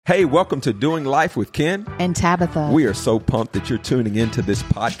Hey, welcome to Doing Life with Ken and Tabatha. We are so pumped that you're tuning into this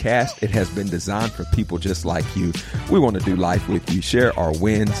podcast. It has been designed for people just like you. We want to do life with you, share our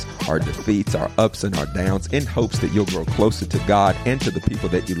wins, our defeats, our ups and our downs in hopes that you'll grow closer to God and to the people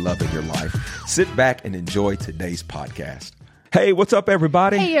that you love in your life. Sit back and enjoy today's podcast. Hey, what's up,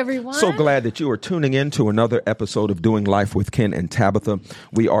 everybody? Hey, everyone. So glad that you are tuning in to another episode of Doing Life with Ken and Tabatha.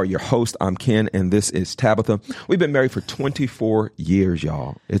 We are your host. I'm Ken, and this is Tabatha. We've been married for 24 years,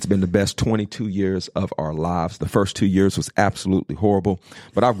 y'all. It's been the best 22 years of our lives. The first 2 years was absolutely horrible,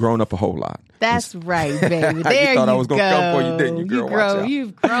 but I've grown up a whole lot. That's right, baby. There you thought I was going to come for you, didn't you, girl? Watch out.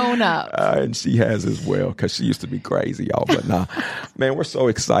 You've grown up. And she has as well, because she used to be crazy, y'all. But nah, man, we're so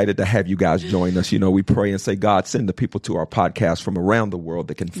excited to have you guys join us. You know, we pray and say, God, send the people to our podcast from around the world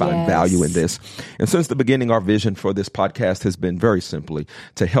that can find value in this. And since the beginning, our vision for this podcast has been very simply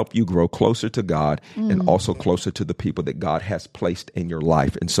to help you grow closer to God and also closer to the people that God has placed in your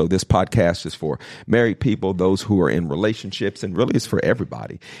life. And so this podcast is for married people, those who are in relationships, and really it's for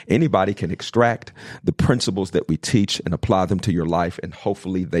everybody. Anybody can extract the principles that we teach and apply them to your life, and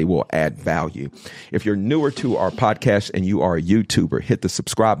hopefully they will add value. If you're newer to our podcast and you are a YouTuber, hit the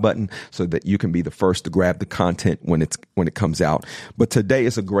subscribe button so that you can be the first to grab the content when it comes out. But today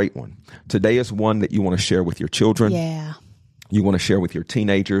is a great one. Today is one that you want to share with your children. Yeah. You want to share with your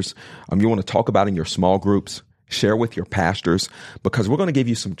teenagers. You want to talk about in your small groups, share with your pastors, because we're going to give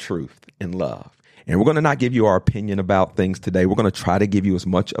you some truth and love. And we're going to not give you our opinion about things today. We're going to try to give you as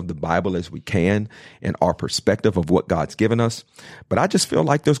much of the Bible as we can and our perspective of what God's given us. But I just feel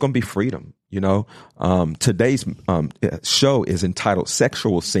like there's going to be freedom. You know, today's show is entitled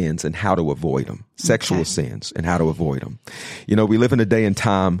Sexual Sins and How to Avoid Them. Sexual Sins and How to Avoid Them. You know, we live in a day and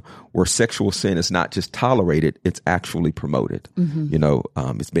time where sexual sin is not just tolerated, it's actually promoted. You know,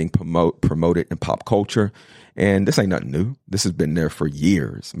 it's being promoted in pop culture. And this ain't nothing new. This has been there for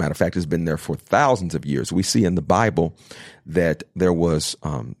years. Matter of fact, it's been there for thousands of years. We see in the Bible that there was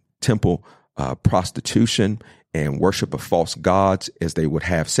temple prostitution and worship of false gods as they would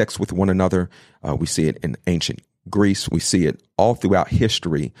have sex with one another. We see it in ancient Greece. We see it all throughout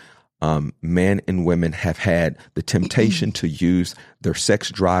history. Men and women have had the temptation to use their sex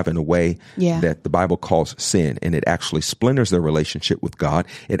drive in a way that the Bible calls sin, and it actually splinters their relationship with God.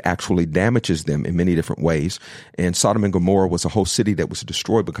 It actually damages them in many different ways. And Sodom and Gomorrah was a whole city that was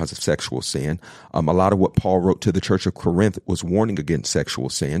destroyed because of sexual sin. A lot of what Paul wrote to the church of Corinth was warning against sexual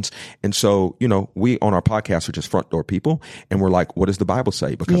sins. And so, you know, we on our podcast are just front door people, and we're like, what does the Bible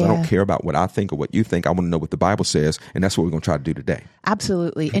say? Because I don't care about what I think or what you think. I want to know what the Bible says, and that's what we're going to try to do today.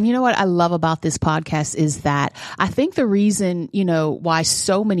 Absolutely. And you know what I love about this podcast is that I think the reason, you know, why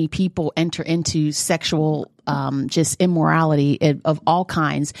so many people enter into sexual just immorality of all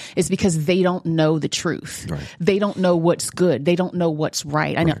kinds is because they don't know the truth. Right. They don't know what's good. They don't know what's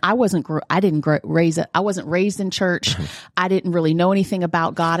right. I know I wasn't raised in church. I didn't really know anything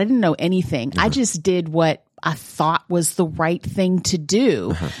about God. I didn't know anything. I just did what I thought was the right thing to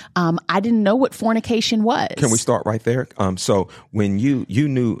do. I didn't know what fornication was. Can we start right there? So when you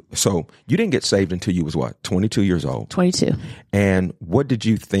knew, so you didn't get saved until you was what, 22 years old? 22. And what did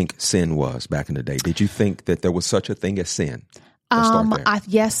you think sin was back in the day? Did you think that there was such a thing as sin?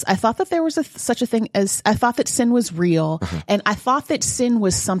 Yes, I thought that there was such a thing as, I thought that sin was real. And I thought that sin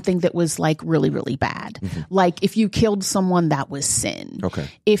was something that was like really, really bad. Like if you killed someone, that was sin. Okay.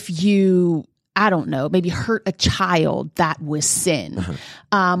 If you, I don't know, maybe hurt a child, that was sin.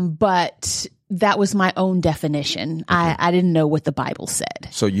 But that was my own definition. I didn't know what the Bible said.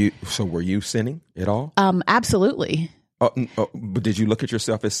 So were you sinning at all? Absolutely. But did you look at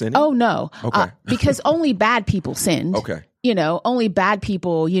yourself as sinning? Oh, no. Okay. Because only bad people sinned. Okay. You know, only bad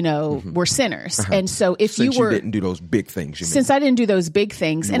people, you know, were sinners. And so if since you didn't do those big things, since I didn't do those big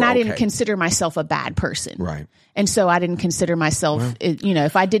things, and I didn't consider myself a bad person. Right. And so I didn't consider myself, you know,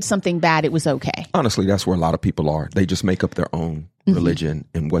 if I did something bad, it was okay. Honestly, that's where a lot of people are. They just make up their own religion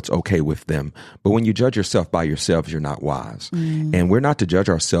and what's okay with them. But when you judge yourself by yourselves, you're not wise. And we're not to judge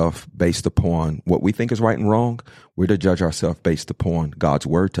ourselves based upon what we think is right and wrong. We're to judge ourselves based upon God's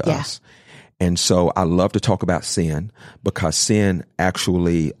word to us. And so I love to talk about sin because sin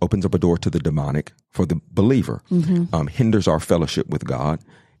actually opens up a door to the demonic for the believer, hinders our fellowship with God.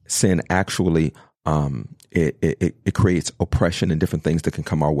 Sin actually it creates oppression and different things that can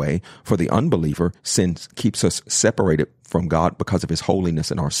come our way. For the unbeliever, sin keeps us separated from God because of his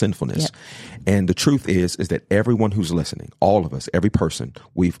holiness and our sinfulness. Yep. And the truth is that everyone who's listening, all of us, every person,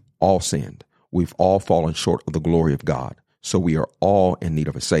 we've all sinned. We've all fallen short of the glory of God. So we are all in need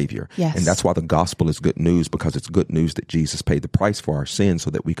of a savior. Yes. And that's why the gospel is good news, because it's good news that Jesus paid the price for our sins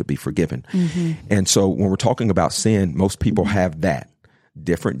so that we could be forgiven. And so when we're talking about sin, most people have that.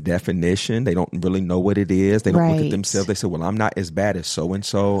 different definition. They don't really know what it is. They don't look Right. at themselves. They say, well, I'm not as bad as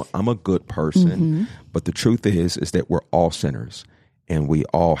so-and-so. I'm a good person. But the truth is that we're all sinners. And we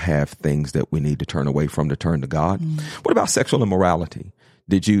all have things that we need to turn away from to turn to God. What about sexual immorality?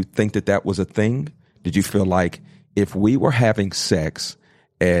 Did you think that that was a thing? Did you feel like if we were having sex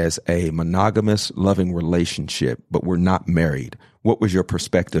as a monogamous, loving relationship, but we're not married, what was your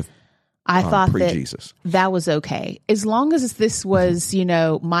perspective? I thought pre-Jesus. that was okay. As long as this was,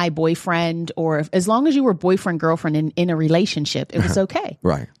 my boyfriend, or as long as you were boyfriend, girlfriend in a relationship, it was okay.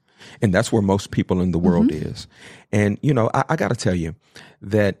 Right. And that's where most people in the world is. And, I got to tell you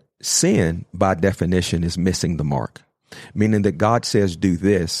that sin, by definition, is missing the mark, meaning that God says do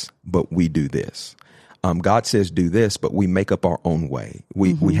this, but we do this. God says do this, but we make up our own way.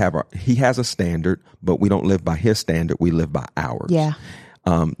 We have he has a standard, but we don't live by his standard. We live by ours. Yeah.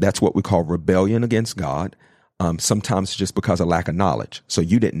 That's what we call rebellion against God. Sometimes just because of lack of knowledge. So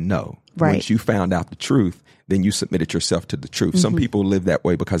you didn't know. Right. Once you found out the truth, then you submitted yourself to the truth. Some people live that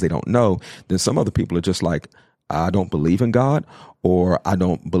way because they don't know. Then some other people are just like, I don't believe in God, or I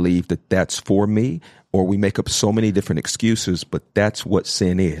don't believe that that's for me, or we make up so many different excuses, but that's what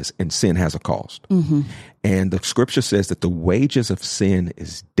sin is, and sin has a cost. And the scripture says that the wages of sin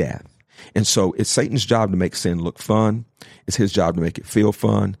is death. And so it's Satan's job to make sin look fun. It's his job to make it feel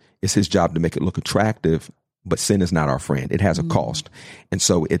fun. It's his job to make it look attractive. But sin is not our friend. It has a cost. And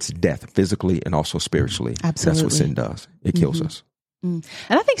so it's death physically and also spiritually. Absolutely. That's what sin does. It kills us. And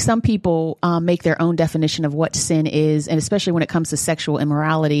I think some people make their own definition of what sin is, and especially when it comes to sexual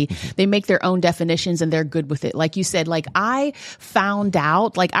immorality, they make their own definitions and they're good with it. Like you said, I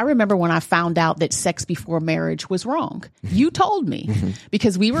remember when I found out that sex before marriage was wrong. You told me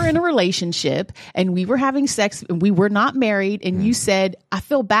because we were in a relationship and we were having sex and we were not married, and you said, I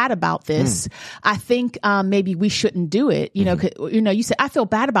feel bad about this. I think maybe we shouldn't do it. You said, I feel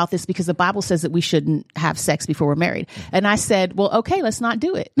bad about this because the Bible says that we shouldn't have sex before we're married. And I said, well, okay, let's not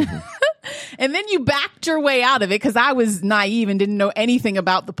do it. And then you backed your way out of it because I was naive and didn't know anything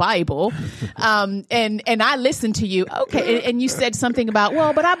about the Bible. And I listened to you. Okay. And you said something about,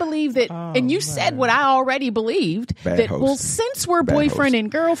 well, but I believe that, and you said what I already believed, well, since we're boyfriend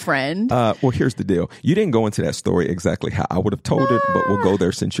and girlfriend. Well, here's the deal. You didn't go into that story exactly how I would have told it, but we'll go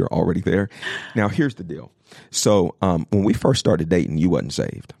there since you're already there. Now, here's the deal. So when we first started dating, you wasn't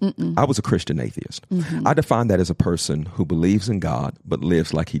saved. I was a Christian atheist. I define that as a person who believes in God, but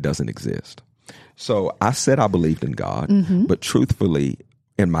lives like he doesn't exist. So I said I believed in God, but truthfully,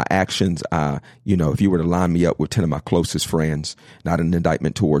 in my actions, if you were to line me up with 10 of my closest friends, not an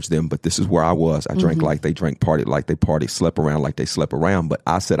indictment towards them, but this is where I was. I drank like they drank, partied like they partied, slept around like they slept around. But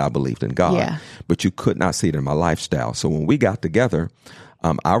I said I believed in God. Yeah. But you could not see it in my lifestyle. So when we got together,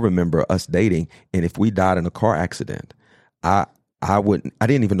 I remember us dating, and if we died in a car accident, I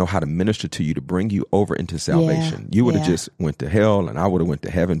didn't even know how to minister to you to bring you over into salvation. You would have just went to hell, and I would have went to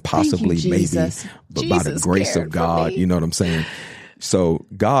heaven, possibly, maybe, but by the grace of God, you know what I'm saying? So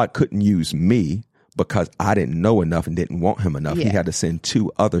God couldn't use me because I didn't know enough and didn't want him enough. He had to send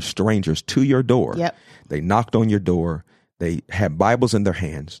 2 other strangers to your door. They knocked on your door. They had Bibles in their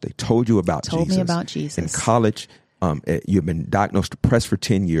hands. They told you about Jesus. Told me about Jesus. In college, you've been diagnosed depressed for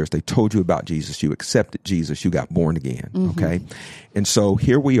 10 years. They told you about Jesus. You accepted Jesus. You got born again. Okay. And so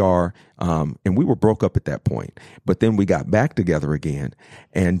here we are. And we were broke up at that point, but then we got back together again.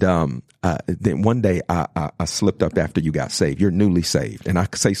 And then one day I slipped up after you got saved. You're newly saved. And I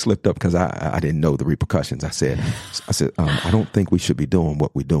say slipped up because I didn't know the repercussions. I said, I don't think we should be doing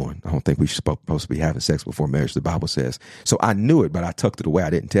what we're doing. I don't think we're supposed to be having sex before marriage, the Bible says. So I knew it, but I tucked it away. I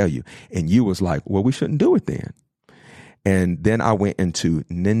didn't tell you. And you was like, well, we shouldn't do it then. And then I went into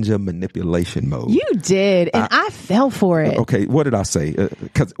ninja manipulation mode. You did. And I fell for it. Okay. What did I say?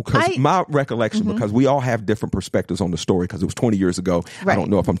 Because my recollection, because we all have different perspectives on the story because it was 20 years ago. Right. I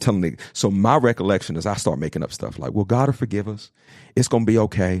don't know if I'm telling it. So my recollection is I start making up stuff like, well, God will forgive us. It's going to be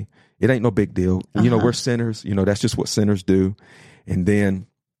okay. It ain't no big deal. We're sinners. That's just what sinners do. And then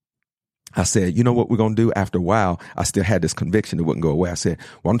I said, you know what we're going to do? After a while, I still had this conviction. It wouldn't go away. I said,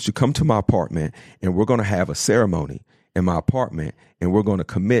 why don't you come to my apartment and we're going to have a ceremony in my apartment, and we're going to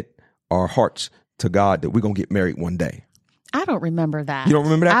commit our hearts to God that we're going to get married one day. I don't remember that. You don't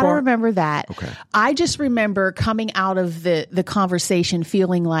remember that part? I don't remember that. Okay. I just remember coming out of the conversation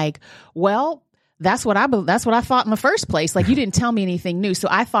feeling like, well, that's what I thought in the first place. Like, you didn't tell me anything new. So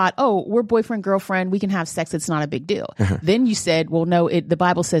I thought, oh, we're boyfriend, girlfriend. We can have sex. It's not a big deal. Then you said, well, no, the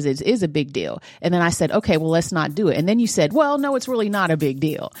Bible says it is a big deal. And then I said, okay, well, let's not do it. And then you said, well, no, it's really not a big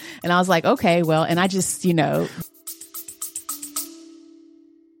deal. And I was like, okay, well, and I just,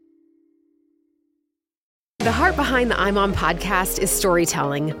 The heart behind the iMom podcast is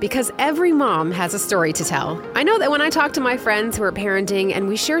storytelling, because every mom has a story to tell. I know that when I talk to my friends who are parenting and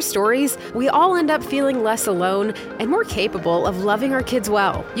we share stories, we all end up feeling less alone and more capable of loving our kids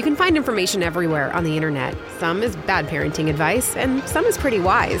well. You can find information everywhere on the internet. Some is bad parenting advice, and some is pretty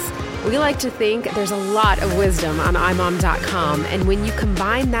wise. We like to think there's a lot of wisdom on imom.com, and when you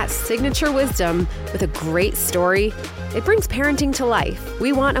combine that signature wisdom with a great story, it brings parenting to life.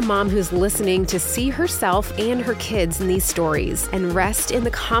 We want a mom who's listening to see herself and her kids in these stories and rest in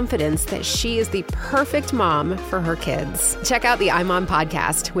the confidence that she is the perfect mom for her kids. Check out the iMom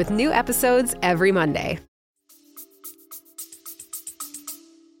podcast with new episodes every Monday.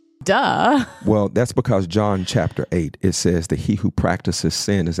 Duh. Well, that's because John chapter 8, it says that he who practices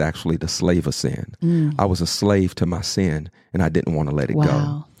sin is actually the slave of sin. I was a slave to my sin, and I didn't want to let it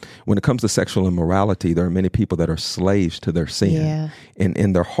go. When it comes to sexual immorality, there are many people that are slaves to their sin. Yeah. And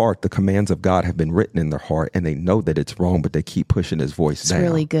in their heart, the commands of God have been written in their heart, and they know that it's wrong, but they keep pushing his voice down. It's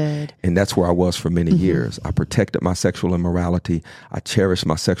really good. And that's where I was for many years. I protected my sexual immorality. I cherished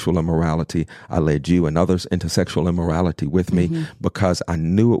my sexual immorality. I led you and others into sexual immorality with me because I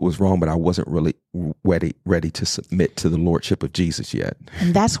knew it was wrong, but I wasn't really ready to submit to the lordship of Jesus yet.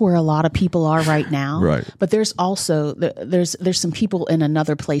 And that's where a lot of people are right now. Right. But there's also, there's some people in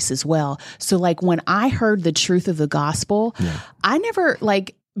another place as well. So like when I heard the truth of the gospel, I never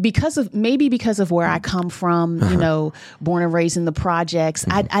because of where I come from, you know, born and raised in the projects,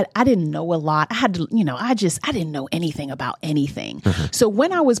 I didn't know a lot. I had to, I didn't know anything about anything. So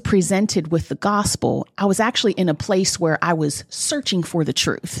when I was presented with the gospel, I was actually in a place where I was searching for the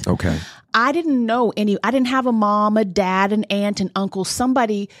truth. Okay. I didn't know I didn't have a mom, a dad, an aunt, an uncle, some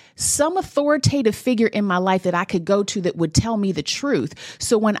authoritative figure in my life that I could go to that would tell me the truth.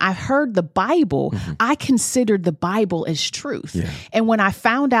 So when I heard the Bible, I considered the Bible as truth. Yeah. And when I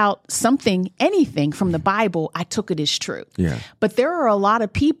found out anything from the Bible, I took it as true. Yeah. But there are a lot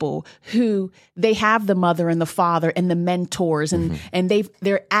of people who they have the mother and the father and the mentors and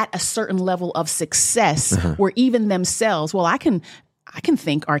they're at a certain level of success where even themselves, I can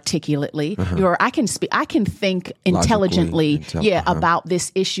think articulately, or I can think intelligently, about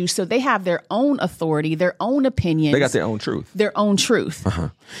this issue. So they have their own authority, their own opinions. They got their own truth.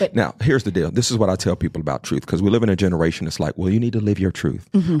 But now, here's the deal. This is what I tell people about truth, because we live in a generation that's like, well, you need to live your truth.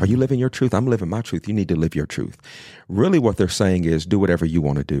 Are you living your truth? I'm living my truth. You need to live your truth. Really what they're saying is do whatever you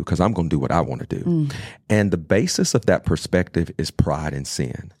want to do, because I'm going to do what I want to do. And the basis of that perspective is pride and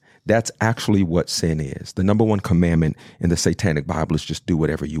sin. That's actually what sin is. The number one commandment in the Satanic Bible is just do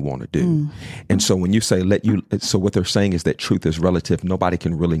whatever you want to do. And so when you say so what they're saying is that truth is relative. Nobody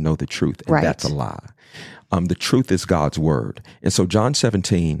can really know the truth. And that's a lie. The truth is God's word. And so John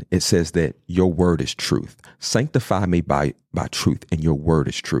 17, it says that your word is truth. Sanctify me by truth, and your word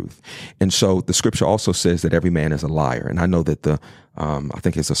is truth. And so the scripture also says that every man is a liar. And I know that I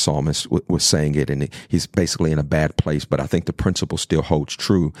think it's a psalmist was saying it, and he's basically in a bad place, but I think the principle still holds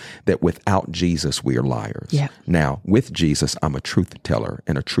true that without Jesus, we are liars. Yeah. Now, with Jesus, I'm a truth teller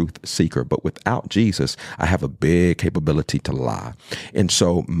and a truth seeker, but without Jesus, I have a big capability to lie. And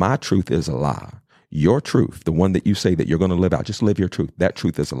so my truth is a lie. Your truth, the one that you say that you're going to live out, just live your truth. That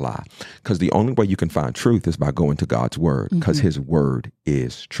truth is a lie. Because the only way you can find truth is by going to God's word, because his word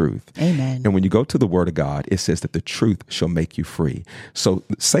is truth. Amen. And when you go to the word of God, it says that the truth shall make you free. So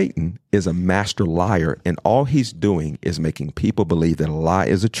Satan is a master liar, and all he's doing is making people believe that a lie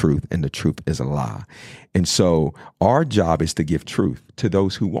is a truth and the truth is a lie. And so our job is to give truth to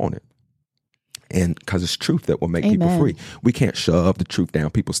those who want it. And because it's truth that will make people free. We can't shove the truth down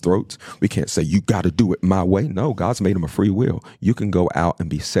people's throats. We can't say, you got to do it my way. No, God's made them a free will. You can go out and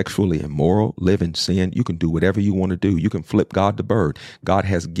be sexually immoral, live in sin. You can do whatever you want to do. You can flip God the bird. God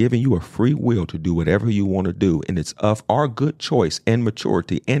has given you a free will to do whatever you want to do. And it's of our good choice and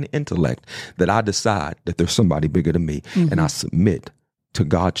maturity and intellect that I decide that there's somebody bigger than me. And I submit to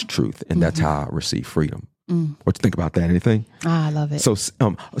God's truth. And that's how I receive freedom. What do you think about that? Anything? I love it.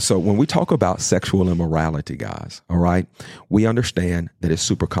 So when we talk about sexual immorality, guys, all right, we understand that it's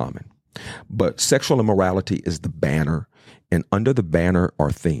super common. But sexual immorality is the banner, and under the banner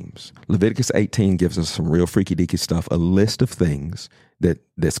are themes. Leviticus 18 gives us some real freaky deaky stuff, a list of things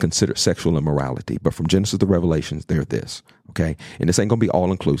that's considered sexual immorality. But from Genesis to Revelations, they're this, okay? And this ain't going to be all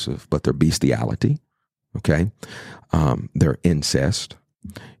inclusive, but they're bestiality, okay? They're incest.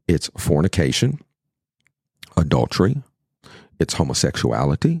 It's fornication. Adultery, it's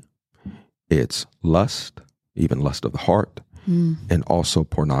homosexuality, it's lust, even lust of the heart, and also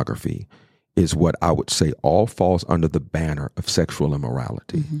pornography is what I would say all falls under the banner of sexual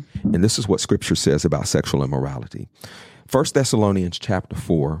immorality. And this is what scripture says about sexual immorality. 1 Thessalonians chapter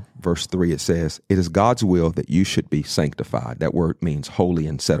 4, verse 3, it says, it is God's will that you should be sanctified. That word means holy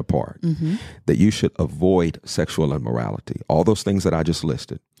and set apart. That you should avoid sexual immorality. All those things that I just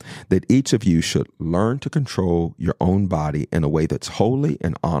listed. That each of you should learn to control your own body in a way that's holy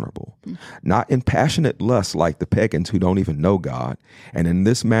and honorable. Not in passionate lust like the pagans who don't even know God. And in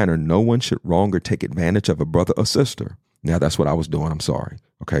this manner, no one should wrong or take advantage of a brother or sister. Now, that's what I was doing. I'm sorry.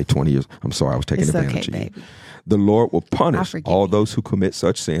 Okay, 20 years. I'm sorry. I was taking advantage of you. Baby. The Lord will punish all those who commit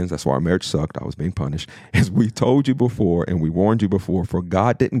such sins. That's why our marriage sucked. I was being punished. As we told you before and we warned you before, for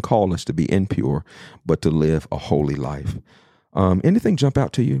God didn't call us to be impure, but to live a holy life. Anything jump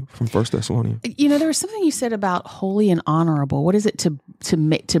out to you from 1 Thessalonians? There was something you said about holy and honorable. What is it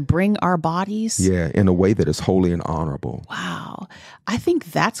to bring our bodies? Yeah, in a way that is holy and honorable. Wow. I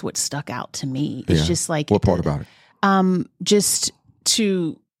think that's what stuck out to me. It's just like... What part about it?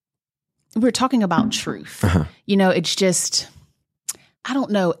 We're talking about truth. It's just, I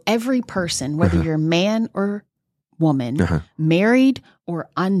don't know, every person, whether you're man or woman, married or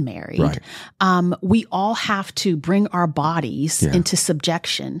unmarried, we all have to bring our bodies into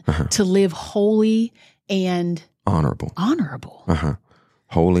subjection to live holy and honorable.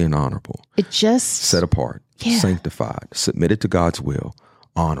 Holy and honorable. It just set apart, sanctified, submitted to God's will.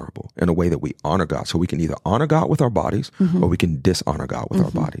 Honorable in a way that we honor God. So we can either honor God with our bodies or we can dishonor God with our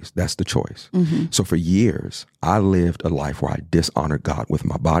bodies. That's the choice. So for years, I lived a life where I dishonored God with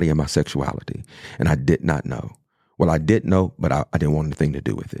my body and my sexuality. And I did not know. Well, I did know, but I didn't want anything to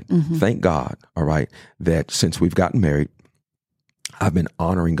do with it. Thank God, all right, that since we've gotten married, I've been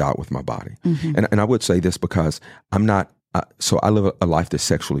honoring God with my body. And I would say this because I'm not, so I live a life that's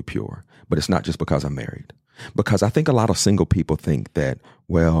sexually pure, but it's not just because I'm married. Because I think a lot of single people think that,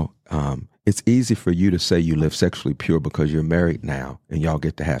 it's easy for you to say you live sexually pure because you're married now and y'all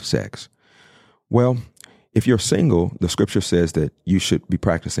get to have sex. Well, if you're single, the scripture says that you should be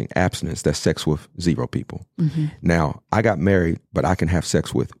practicing abstinence. That's sex with 0 people. Now, I got married, but I can have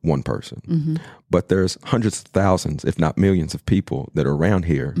sex with 1 person. But there's hundreds of thousands, if not millions of people that are around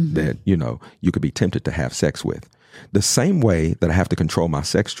here that, you could be tempted to have sex with. The same way that I have to control my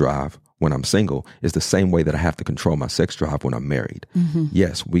sex drive when I'm single is the same way that I have to control my sex drive when I'm married.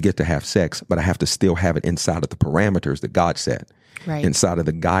 Yes, we get to have sex, but I have to still have it inside of the parameters that God set, inside of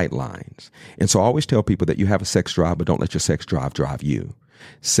the guidelines. And so I always tell people that you have a sex drive, but don't let your sex drive drive you.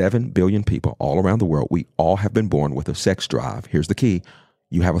 7 billion people all around the world, we all have been born with a sex drive. Here's the key.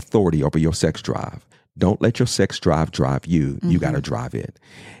 You have authority over your sex drive. Don't let your sex drive drive you. You got to drive it.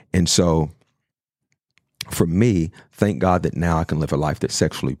 And so for me, thank God that now I can live a life that's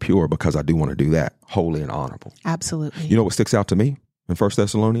sexually pure because I do want to do that, holy and honorable. Absolutely. You know what sticks out to me in 1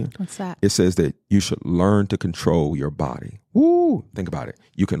 Thessalonians? What's that? It says that you should learn to control your body. Woo! Think about it.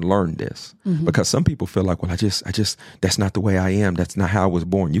 You can learn this because some people feel like, well, I just, that's not the way I am. That's not how I was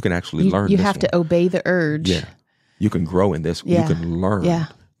born. You can actually learn this. You have to obey the urge. Yeah. You can grow in this. Yeah. You can learn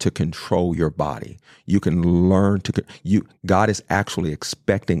to control your body. You can learn God is actually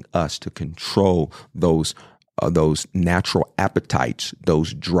expecting us to control those natural appetites,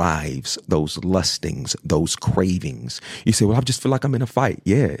 those drives, those lustings, those cravings. You say, well, I just feel like I'm in a fight.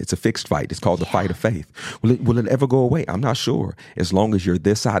 Yeah, it's a fixed fight. It's called the fight of faith. Will it ever go away? I'm not sure. As long as you're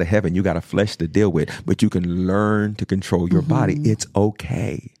this side of heaven, you got a flesh to deal with, but you can learn to control your body. It's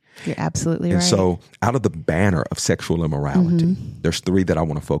okay. You're absolutely right. And so out of the banner of sexual immorality, there's 3 that I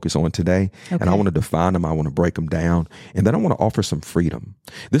want to focus on today. And I want to define them. I want to break them down. And then I want to offer some freedom.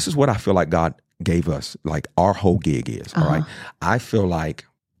 This is what I feel like God gave us, like our whole gig is. All right. I feel like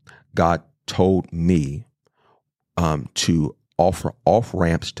God told me to offer off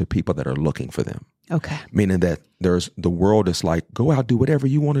ramps to people that are looking for them. Okay. Meaning that the world is like, go out, do whatever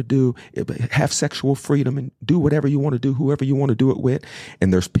you want to do, have sexual freedom and do whatever you want to do, whoever you want to do it with.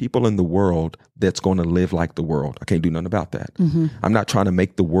 And there's people in the world that's going to live like the world. I can't do nothing about that. I'm not trying to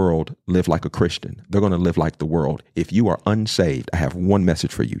make the world live like a Christian. They're going to live like the world. If you are unsaved, I have one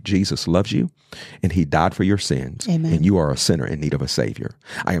message for you. Jesus loves you and he died for your sins. Amen. And you are a sinner in need of a savior.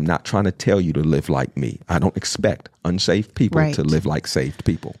 I am not trying to tell you to live like me. I don't expect unsaved people to live like saved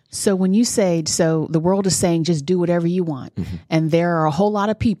people. So when you say, so the world is saying, just do whatever you want. And there are a whole lot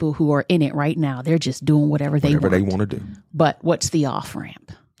of people who are in it right now. They're just doing whatever they want to do. But what's the off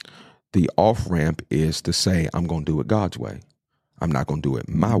ramp? The off ramp is to say, I'm going to do it God's way. I'm not going to do it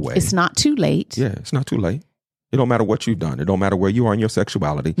my way. It's not too late. Yeah, it's not too late. It don't matter what you've done. It don't matter where you are in your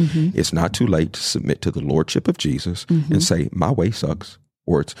sexuality. It's not too late to submit to the lordship of Jesus and say, my way sucks.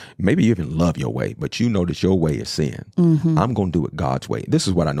 Or it's maybe you even love your way, but you know that your way is sin. I'm going to do it God's way. This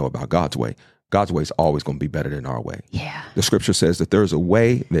is what I know about God's way. God's way is always going to be better than our way. Yeah. The scripture says that there's a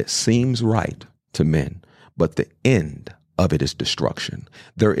way that seems right to men, but the end of it is destruction.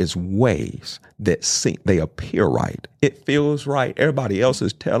 There is ways that they appear right. It feels right. Everybody else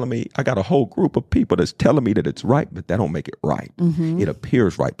is telling me. I got a whole group of people that's telling me that it's right, but that don't make it right. It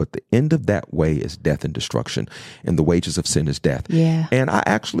appears right, but the end of that way is death and destruction, and the wages of sin is death. Yeah. And I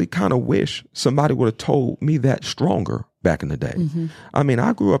actually kind of wish somebody would have told me that stronger back in the day. I mean,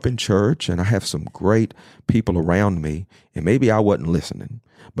 I grew up in church and I have some great people around me, and maybe I wasn't listening.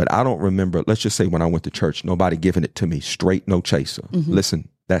 But I don't remember, let's just say when I went to church, nobody giving it to me straight, no chaser. Listen,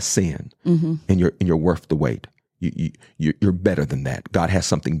 that's sin, and you're worth the wait. You're better than that. God has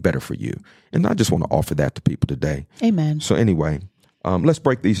something better for you. And I just want to offer that to people today. Amen. So anyway, let's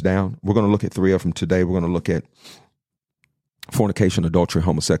break these down. We're going to look at 3 of them today. We're going to look at fornication, adultery,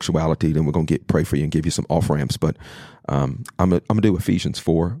 homosexuality. Then we're going to pray for you and give you some off ramps. But I'm going to do Ephesians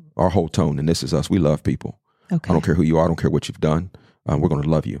 4, our whole tone. And this is us. We love people. Okay. I don't care who you are. I don't care what you've done. We're going to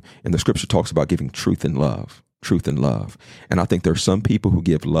love you. And the scripture talks about giving truth and love. And I think there are some people who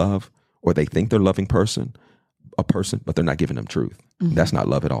give love, or they think they're loving a person, but they're not giving them truth. That's not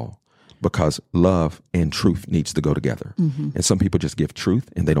love at all, because love and truth needs to go together. And some people just give truth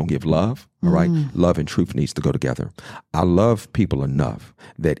and they don't give love. All right. Love and truth needs to go together. I love people enough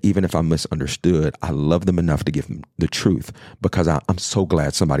that even if I'm misunderstood, I love them enough to give them the truth, because I'm so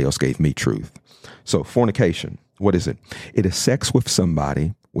glad somebody else gave me truth. So fornication, what is it? It is sex with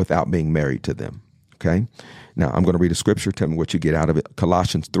somebody without being married to them. Okay. Now I'm going to read a scripture. Tell me what you get out of it.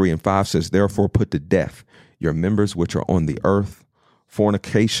 Colossians 3:5 says, therefore put to death your members which are on the earth: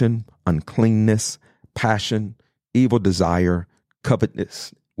 fornication, uncleanness, passion, evil desire,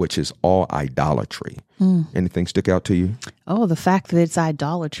 covetousness, which is all idolatry. Anything stick out to you? Oh, the fact that it's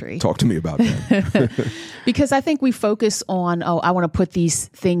idolatry. Talk to me about that. Because I think we focus on, I want to put these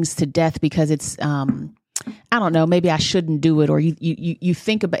things to death because it's, I don't know, maybe I shouldn't do it. Or you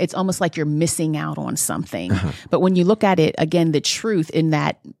think about, it's almost like you're missing out on something. But when you look at it, again, the truth in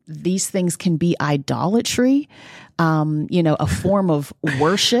that these things can be idolatry, a form of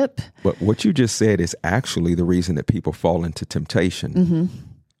worship. But what you just said is actually the reason that people fall into temptation.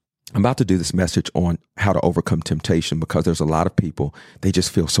 I'm about to do this message on how to overcome temptation, because there's a lot of people, they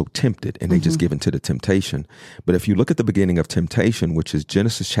just feel so tempted and they just give into the temptation. But if you look at the beginning of temptation, which is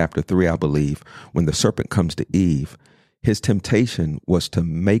Genesis chapter 3, I believe, when the serpent comes to Eve, his temptation was to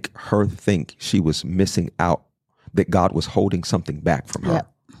make her think she was missing out, that God was holding something back from her.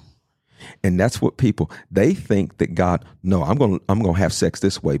 And that's what they think that God, no, I'm going to have sex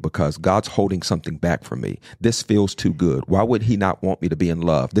this way because God's holding something back from me. This feels too good. Why would he not want me to be in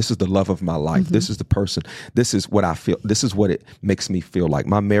love? This is the love of my life. This is the person. This is what I feel. This is what it makes me feel like.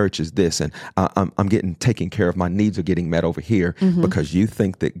 My marriage is this, and I'm getting taken care of. My needs are getting met over here, because you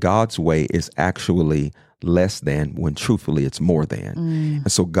think that God's way is actually less than, when truthfully it's more than.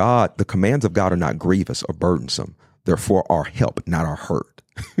 And so the commands of God are not grievous or burdensome. They're for our help, not our hurt.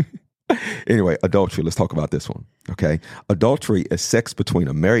 Anyway, adultery, let's talk about this one. Okay. Adultery is sex between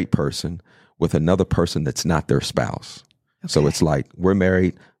a married person with another person that's not their spouse. Okay. So it's like, we're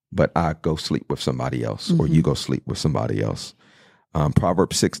married, but I go sleep with somebody else, or you go sleep with somebody else.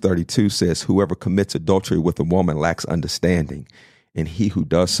 Proverbs 6:32 says, whoever commits adultery with a woman lacks understanding, and he who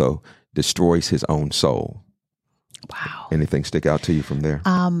does so destroys his own soul. Wow. Anything stick out to you from there?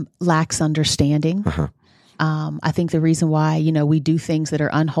 Lacks understanding. I think the reason why, we do things that are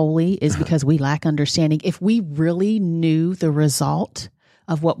unholy is because we lack understanding. If we really knew the result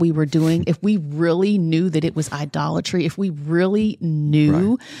of what we were doing, if we really knew that it was idolatry, if we really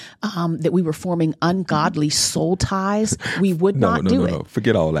knew that we were forming ungodly soul ties, we would not do it.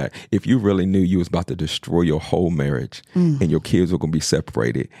 Forget all that. If you really knew you was about to destroy your whole marriage and your kids were going to be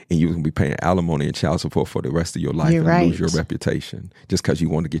separated and you was going to be paying alimony and child support for the rest of your life, lose your reputation just because you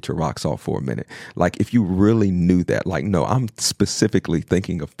want to get your rocks off for a minute. Like, if you really knew that, no, I'm specifically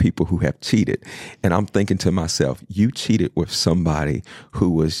thinking of people who have cheated, and I'm thinking to myself, you cheated with somebody who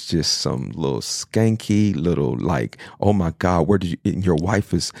was just some little skanky little, oh my God, where did you, and your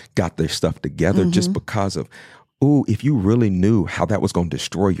wife has got their stuff together just because of, if you really knew how that was going to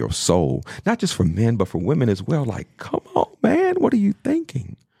destroy your soul, not just for men, but for women as well. Come on, man, what are you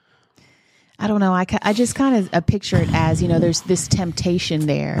thinking? I don't know. I just kind of picture it as, there's this temptation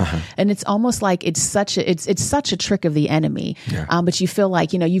there, and it's almost like it's such a trick of the enemy. Yeah. But you feel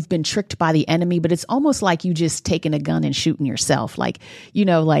like, you've been tricked by the enemy, but it's almost like you just taking a gun and shooting yourself.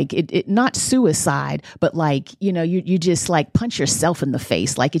 It not suicide, but you just punch yourself in the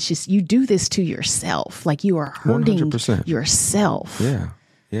face. It's just, you do this to yourself. You are hurting 100%. Yourself. Yeah.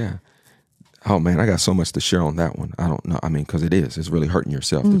 Yeah. Oh man, I got so much to share on that one. I don't know. I mean, because it's really hurting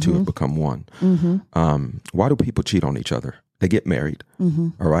yourself. The two have become one. Why do people cheat on each other? They get married.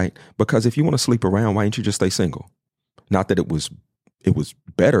 All right. Because if you want to sleep around, why don't you just stay single? Not that it was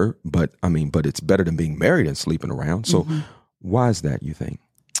better, but it's better than being married and sleeping around. So why is that, you think?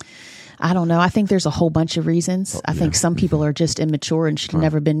 I don't know. I think there's a whole bunch of reasons. I think some people are just immature and should have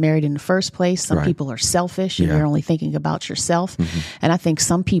never been married in the first place. Some people are selfish and you're only thinking about yourself. And I think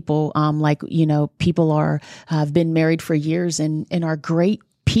some people, people have been married for years and are great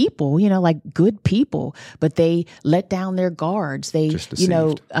people, like good people, but they let down their guards. They, they've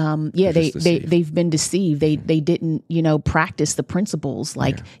been deceived. They didn't, practice the principles.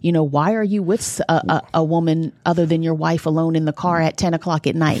 Why are you with a woman other than your wife alone in the car at 10 o'clock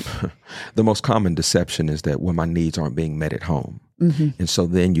at night? The most common deception is that when my needs aren't being met at home. And so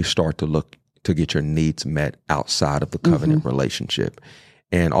then you start to look to get your needs met outside of the covenant relationship.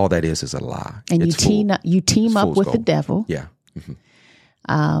 And all that is a lie. And you team up with the devil. Yeah.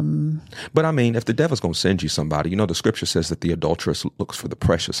 But if the devil's going to send you somebody, the scripture says that the adulteress looks for the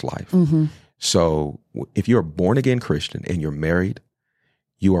precious life. So if you're a born again Christian and you're married,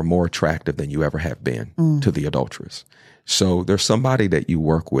 you are more attractive than you ever have been to the adulteress. So there's somebody that you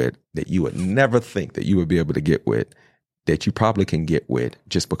work with that you would never think that you would be able to get with, that you probably can get with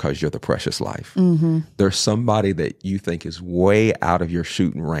just because you're the precious life. There's somebody that you think is way out of your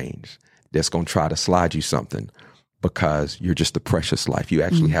shooting range that's going to try to slide you something because you're just the precious life. You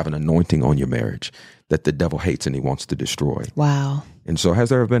actually have an anointing on your marriage that the devil hates and he wants to destroy. Wow. And so has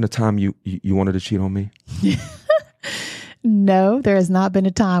there ever been a time you wanted to cheat on me? No, there has not been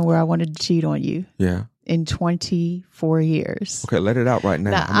a time where I wanted to cheat on you. Yeah. In 24 years. Okay, let it out right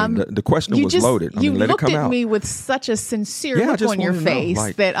now. The question was loaded. You let it come out. looked at me with such a sincere look on your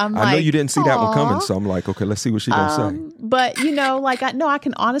face that I'm I know you didn't see that one coming, so I'm like, okay, let's see what she's gonna say. But I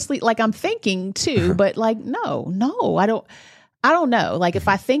can honestly, I'm thinking too, but no, I don't know. If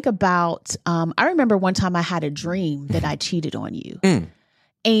I think about, I remember one time I had a dream that I cheated on you,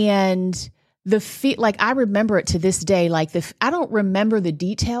 and I remember it to this day. I don't remember the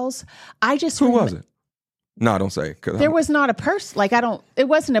details. I just who was it? No, don't say. There was not a person. It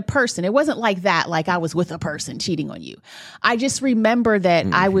wasn't a person. It wasn't like that. I was with a person cheating on you. I just remember that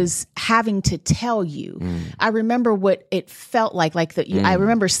I was having to tell you. I remember what it felt like. I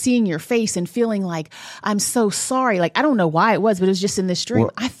remember seeing your face and feeling like, I'm so sorry. I don't know why it was, but it was just in this dream.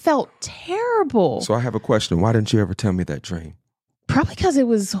 Well, I felt terrible. So I have a question. Why didn't you ever tell me that dream? Probably because it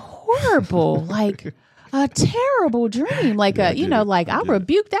was horrible. A terrible dream. I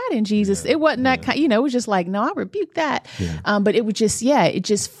rebuke that in Jesus. It wasn't that kind, it was just no, I rebuke that. Yeah. But it was just, it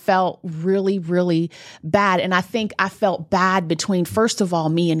just felt really, really bad. And I think I felt bad between, first of all,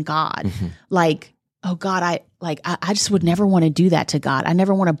 me and God. Oh God, I just would never want to do that to God. I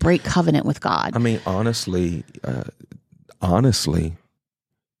never want to break covenant with God. Honestly,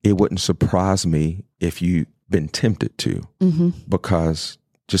 it wouldn't surprise me if you've been tempted to, because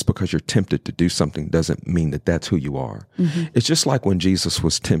just because you're tempted to do something doesn't mean that that's who you are. It's just like when Jesus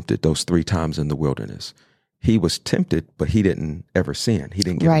was tempted those 3 times in the wilderness. He was tempted, but he didn't ever sin. He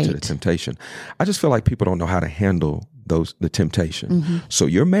didn't get into the temptation. I just feel like people don't know how to handle the temptation. So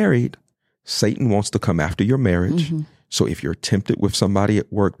you're married. Satan wants to come after your marriage. So if you're tempted with somebody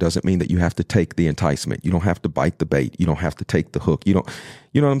at work, doesn't mean that you have to take the enticement. You don't have to bite the bait. You don't have to take the hook. You know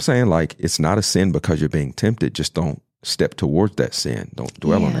what I'm saying? It's not a sin because you're being tempted. Just don't step towards that sin. Don't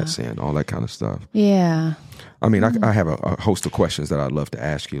dwell on that sin, all that kind of stuff. Yeah. I have a host of questions that I'd love to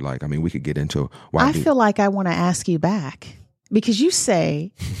ask you. We could get into why. I feel like I want to ask you back because you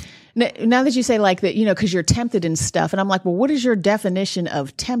say, now that you say that, because you're tempted and stuff. And I'm like, well, what is your definition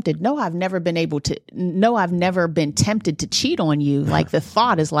of tempted? No, I've never been tempted to cheat on you. The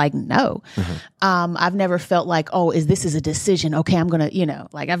thought is no. I've never felt this is a decision. Okay, I'm going to,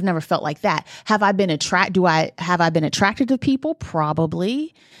 I've never felt like that. Have I been attracted to people?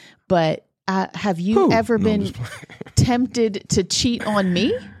 Probably. But have you ever been tempted to cheat on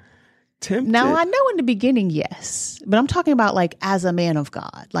me? Tempted. Now, I know in the beginning, yes, but I'm talking about as a man of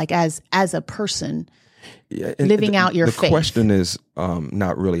God, as a person living out your faith. The question is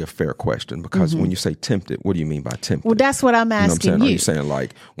not really a fair question because when you say tempted, what do you mean by tempted? Well, that's what I'm asking you. Are you saying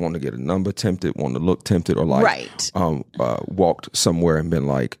want to get a number tempted, want to look tempted, or walked somewhere and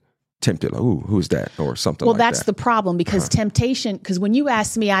been tempted, ooh, who's that, or something like that? Well, that's the problem because temptation, because when you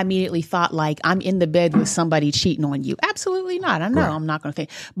asked me, I immediately thought I'm in the bed with somebody cheating on you. Absolutely not. I know I'm not going to think.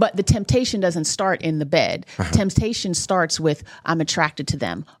 But the temptation doesn't start in the bed. Temptation starts with, I'm attracted to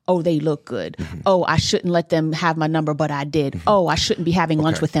them. Oh, they look good. Oh, I shouldn't let them have my number, but I did. Oh, I shouldn't be having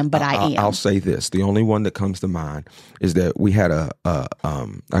lunch with them, but I am. I'll say this. The only one that comes to mind is that we had a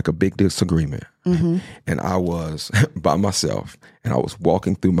big disagreement. And I was by myself and I was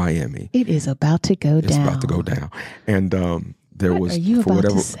walking through Miami. It is about to go down. It's about to go down. And there What was, are you for about to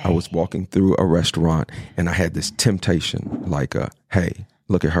whatever, say? I was walking through a restaurant and I had this temptation, like, hey,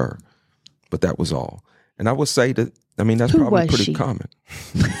 look at her. But that was all. And I would say that, I mean, that's Who probably was pretty she? common.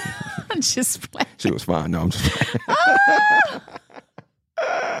 I'm just playing. She was fine. No, I'm just playing.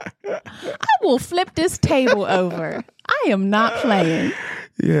 I will flip this table over. I am not playing.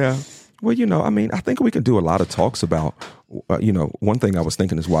 Yeah. Well, I mean, I think we can do a lot of talks about, one thing I was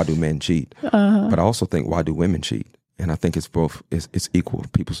thinking is why do men cheat? But I also think why do women cheat? And I think it's both, it's equal.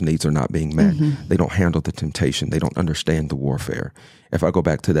 People's needs are not being met. They don't handle the temptation. They don't understand the warfare. If I go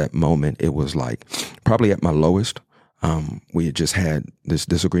back to that moment, it was like probably at my lowest. We had just had this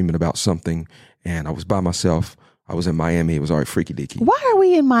disagreement about something and I was by myself. I was in Miami. It was already freaky deaky. Why are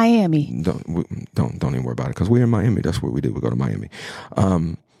we in Miami? Don't even worry about it because we're in Miami. That's what we do. We go to Miami.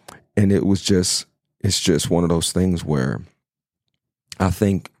 And it's just one of those things where I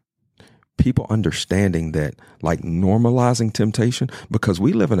think people understanding that, like, normalizing temptation, because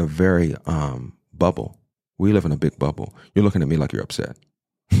we live in a very bubble. We live in a big bubble. You're looking at me like you're upset.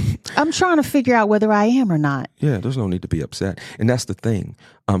 I'm trying to figure out whether I am or not. Yeah, there's no need to be upset. And that's the thing.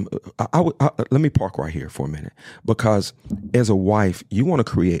 Let me park right here for a minute, because as a wife, you want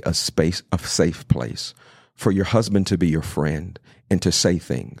to create a space, a safe place for your husband to be your friend and to say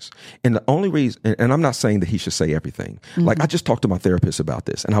things. And the only reason, and I'm not saying that he should say everything. Like, I just talked to my therapist about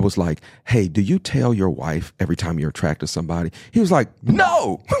this and I was like, hey, do you tell your wife every time you're attracted to somebody? He was like,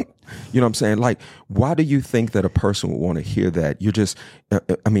 no. You know what I'm saying? Like, why do you think that a person would want to hear that? You're just,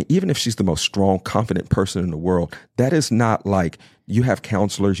 I mean, even if she's the most strong, confident person in the world, that is not like, you have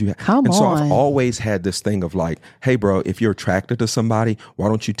counselors. Come and so on. I've always had this thing of like, hey, bro, if you're attracted to somebody, why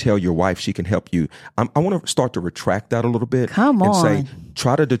don't you tell your wife she can help you? I want to start to retract that a little bit. Come and on. say,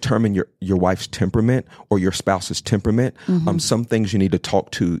 try to determine your wife's temperament or your spouse's temperament. Some things you need to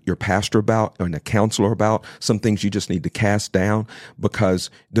talk to your pastor about and a counselor about. Some things you just need to cast down, because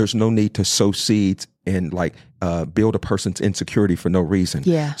there's no need to sow seeds and like build a person's insecurity for no reason.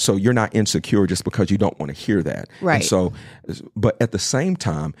 Yeah. So you're not insecure just because you don't want to hear that. Right. And so, but at the same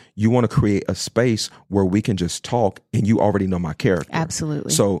time, you want to create a space where we can just talk and you already know my character.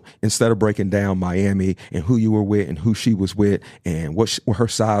 Absolutely. So instead of breaking down Miami and who you were with and who she was with and what her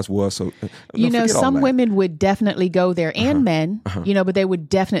size was. So, some women would definitely go there and men, but they would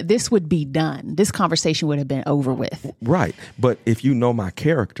this would be done. This conversation would have been over with. Right. But if you know my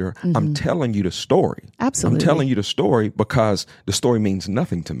character, I'm telling you the story. Absolutely. I'm telling you the story because the story means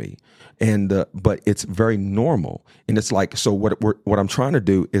nothing to me. And, but it's very normal. And it's like, so what I'm trying to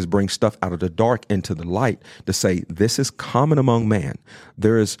do is bring stuff out of the dark into the light to say, this is common among man.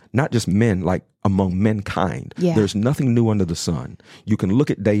 There is not just men, like among mankind. Yeah. There's nothing new under the sun. You can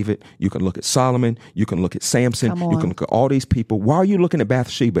look at David. You can look at Solomon. You can look at Samson. You can look at all these people. Why are you looking at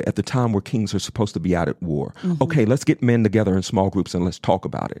Bathsheba at the time where kings are supposed to be out at war? Okay, let's get men together in small groups and let's talk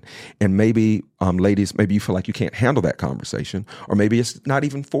about it. And maybe, ladies, maybe you feel like you can't handle that conversation, or maybe it's not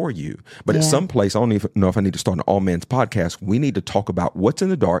even for you. But at some place, I don't even know if I need to start an all men's podcast. We need to talk about what's in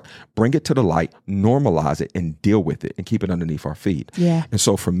the dark, bring it to the light, normalize it, and deal with it and keep it underneath our feet. Yeah. And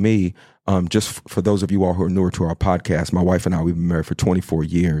so for me, just for those of you all who are newer to our podcast, my wife and I, we've been married for 24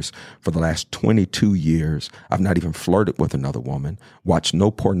 years. For the last 22 years, I've not even flirted with another woman, watched no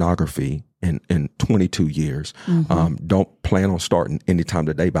pornography in 22 years. Don't plan on starting anytime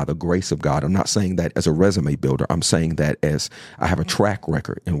today by the grace of God. I'm not saying that as a resume builder. I'm saying that as I have a track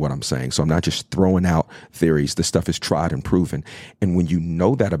record in what I'm saying. So I'm not just throwing out theories. This stuff is tried and proven. And when you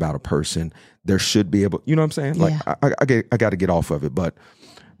know that about a person, there should be able, you know what I'm saying? Like, I got to get off of it. But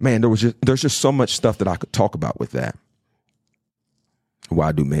man, there's just so much stuff that I could talk about with that.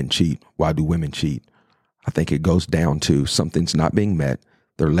 Why do men cheat? Why do women cheat? I think it goes down to something's not being met.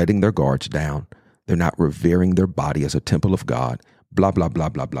 They're letting their guards down. They're not revering their body as a temple of God. Blah, blah, blah,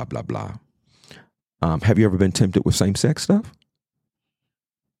 blah, blah, blah, blah. Have you ever been tempted with same-sex stuff?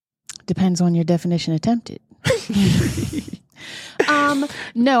 Depends on your definition of tempted.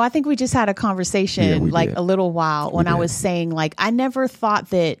 No, I think we just had a conversation did. A little while when I was saying, like, I never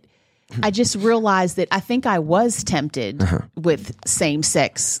thought that, I just realized that I think I was tempted with same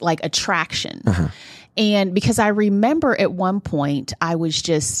sex, like attraction. And because I remember at one point I was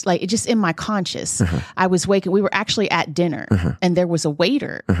just like, just in my conscious, I was waking, we were actually at dinner and there was a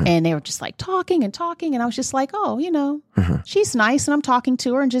waiter and they were just like talking. And I was just like, oh, she's nice. And I'm talking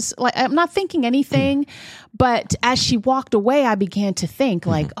to her and just like, I'm not thinking anything. But as she walked away, I began to think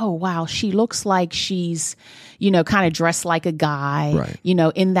like, oh, wow, she looks like she's, kind of dressed like a guy,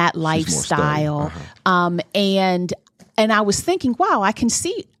 in that lifestyle. And And I was thinking, wow, I can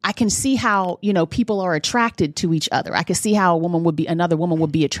see how, people are attracted to each other. I can see how another woman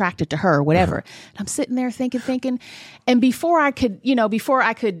would be attracted to her or whatever. And I'm sitting there thinking, and before I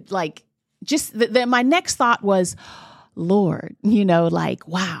could like, just my next thought was, Lord,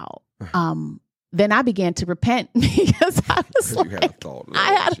 wow. Then I began to repent because I was like,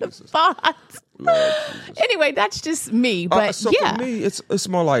 I had a thought. Anyway, that's just me. But for me, it's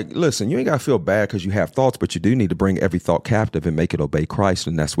more like, listen, you ain't got to feel bad because you have thoughts, but you do need to bring every thought captive and make it obey Christ.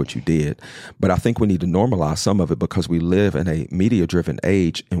 And that's what you did. But I think we need to normalize some of it because we live in a media-driven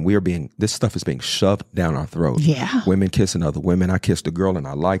age and this stuff is being shoved down our throat. Yeah. Women kissing other women. I kissed a girl and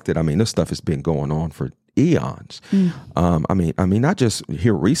I liked it. I mean, this stuff has been going on for eons. I mean, not just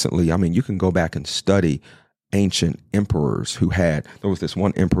here recently. I mean, you can go back and study ancient emperors there was this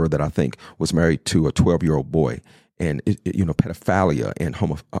one emperor that I think was married to a 12-year-old boy, and pedophilia and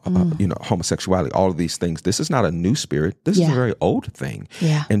homosexuality, all of these things. This is not a new spirit. This is a very old thing.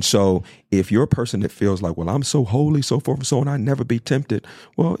 Yeah. And so if you're a person that feels like, well, I'm so holy, so forth and so on, I never be tempted.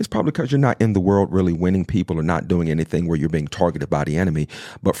 Well, it's probably because you're not in the world really winning people or not doing anything where you're being targeted by the enemy.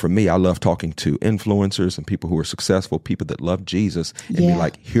 But for me, I love talking to influencers and people who are successful, people that love Jesus, and be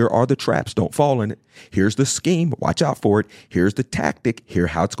like, here are the traps. Don't fall in it. Here's the scheme. Watch out for it. Here's the tactic. Here's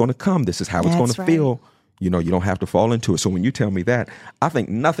how it's going to come. This is how it's going to feel. You don't have to fall into it. So when you tell me that, I think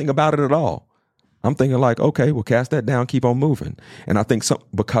nothing about it at all. I'm thinking like, okay, we'll cast that down, keep on moving. And I think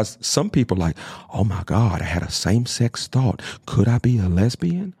because some people are like, oh my God, I had a same-sex thought. Could I be a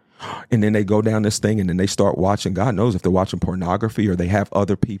lesbian? And then they go down this thing and then they start watching, God knows if they're watching pornography or they have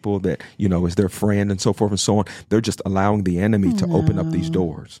other people that, is their friend and so forth and so on. They're just allowing the enemy to open up these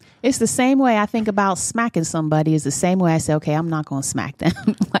doors. It's the same way I think about smacking somebody is the same way I say, okay, I'm not going to smack them.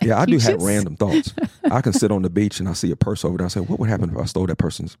 I do have random thoughts. I can sit on the beach and I see a purse over there. I say, what would happen if I stole that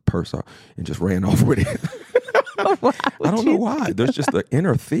person's purse and just ran off with it? I don't know why. There's just the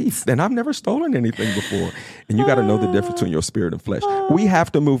inner thief. And I've never stolen anything before. And you got to know the difference between your spirit and flesh. We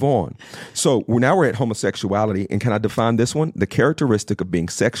have to move on. So now we're at homosexuality. And can I define this one? The characteristic of being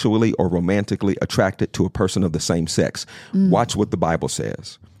sexually or romantically attracted to a person of the same sex. Watch what the Bible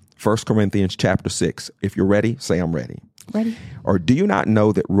says. 1 Corinthians chapter 6. If you're ready, say I'm ready. Ready. Or do you not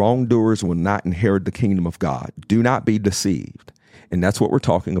know that wrongdoers will not inherit the kingdom of God? Do not be deceived. And that's what we're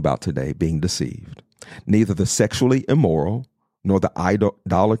talking about today, being deceived. Neither the sexually immoral, nor the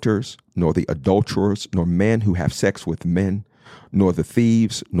idolaters, nor the adulterers, nor men who have sex with men, nor the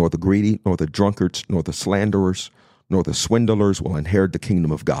thieves, nor the greedy, nor the drunkards, nor the slanderers, nor the swindlers will inherit the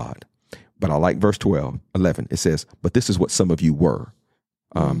kingdom of God. But I like verse 11. It says, but this is what some of you were,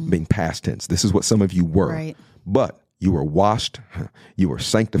 being past tense. This is what some of you were. Right. But you were washed, you were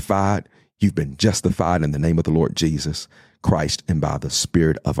sanctified, you've been justified in the name of the Lord Jesus Christ and by the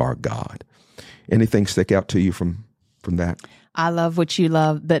Spirit of our God. Anything stick out to you from that? I love what you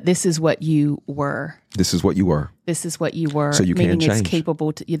love, but this is what you were. This is what you were. This is what you were. So you can change. It's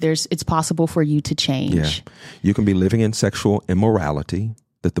capable. It's possible for you to change. Yeah. You can be living in sexual immorality,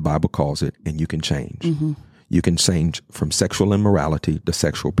 that the Bible calls it, and you can change. Mm-hmm. You can change from sexual immorality to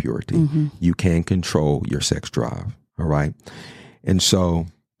sexual purity. Mm-hmm. You can control your sex drive. All right. And so.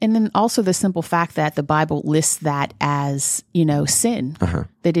 And then also the simple fact that the Bible lists that as, sin,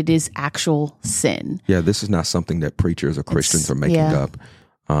 that it is actual sin. Yeah, this is not something that preachers or Christians are making up.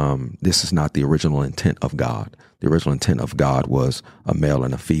 This is not the original intent of God. The original intent of God was a male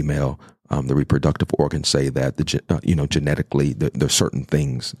and a female. The reproductive organs say that, genetically, there's certain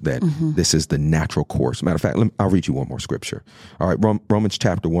things that this is the natural course. Matter of fact, I'll read you one more scripture. All right, Romans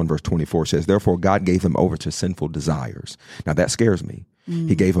chapter 1, verse 24 says, therefore God gave them over to sinful desires. Now that scares me.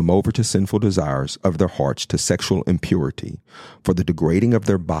 He gave them over to sinful desires of their hearts, to sexual impurity, for the degrading of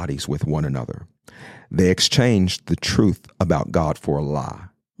their bodies with one another. They exchanged the truth about God for a lie.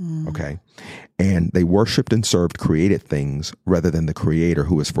 Okay. And they worshiped and served created things rather than the Creator,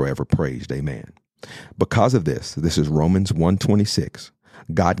 who is forever praised. Amen. Because of this is Romans 1:26.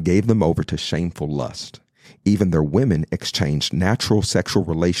 God gave them over to shameful lust. Even their women exchanged natural sexual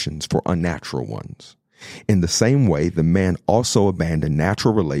relations for unnatural ones. In the same way, the men also abandoned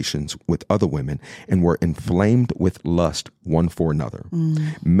natural relations with other women and were inflamed with lust one for another.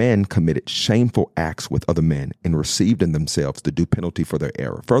 Men committed shameful acts with other men and received in themselves the due penalty for their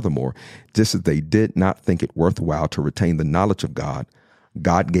error. Furthermore, just as they did not think it worthwhile to retain the knowledge of God,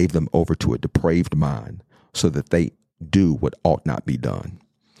 God gave them over to a depraved mind so that they do what ought not be done.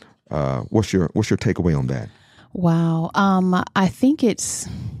 What's your takeaway on that? Wow. I think it's...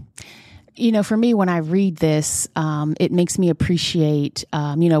 for me, when I read this, it makes me appreciate,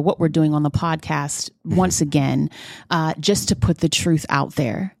 what we're doing on the podcast once again, just to put the truth out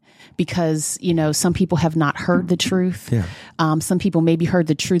there. because, you know, some people have not heard the truth. Yeah. Some people maybe heard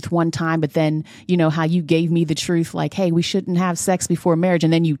the truth one time, but then, you know, how you gave me the truth, like, hey, we shouldn't have sex before marriage.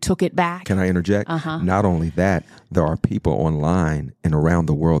 And then you took it back. Can I interject? Not only that, there are people online and around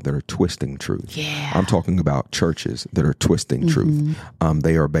the world that are twisting truth. Yeah. I'm talking about churches that are twisting truth.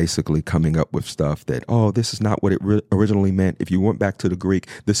 They are basically coming up with stuff that, oh, this is not what it originally meant. If you went back to the Greek,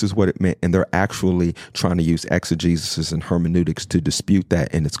 this is what it meant. And they're actually trying to use exegesis and hermeneutics to dispute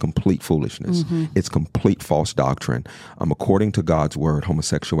that. And it's complete foolishness. It's complete false doctrine. According to God's word,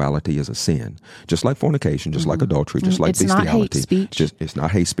 homosexuality is a sin, just like fornication, just like adultery, just like bestiality. Not hate speech. It's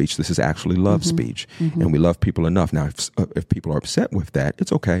not hate speech. This is actually love speech. And we love people enough. Now, if people are upset with that,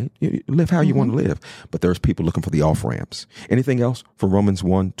 it's okay. You live how you want to live. But there's people looking for the off-ramps. Anything else for Romans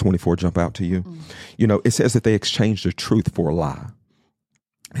 1:24 jump out to you? You know, it says that they exchanged the truth for a lie.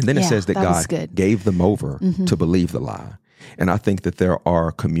 And then it says that God gave them over to believe the lie. And I think that there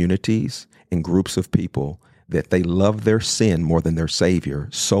are communities and groups of people that they love their sin more than their Savior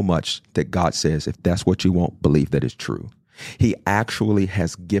so much that God says, if that's what you want, believe that it's true. He actually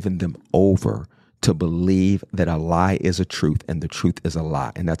has given them over to believe that a lie is a truth and the truth is a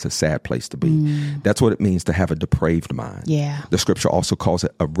lie. And that's a sad place to be. That's what it means to have a depraved mind. Yeah. The scripture also calls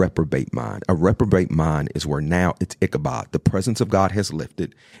it a reprobate mind. A reprobate mind is where now it's Ichabod. The presence of God has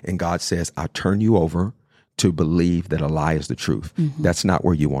lifted and God says, I turn you over to believe that a lie is the truth. That's not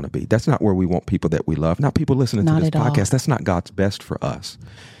where you want to be. That's not where we want people that we love. Not people listening to this podcast. That's not God's best for us.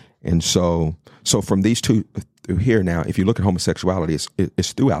 And so from these two here now, if you look at homosexuality,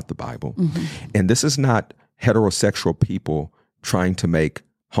 it's throughout the Bible. And this is not heterosexual people trying to make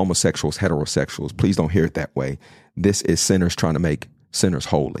homosexuals heterosexuals. Please don't hear it that way. This is sinners trying to make sinners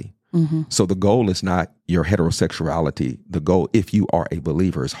holy. So the goal is not your heterosexuality. The goal, if you are a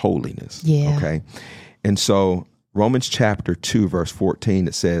believer, is holiness. Yeah. Okay. And so Romans chapter 2, verse 14,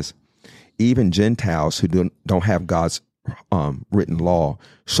 it says, even Gentiles who don't have God's written law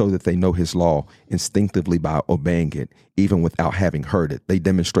so that they know his law instinctively by obeying it, even without having heard it. They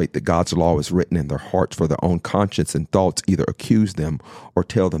demonstrate that God's law is written in their hearts for their own conscience and thoughts either accuse them or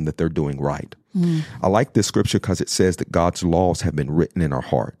tell them that they're doing right. I like this scripture because it says that God's laws have been written in our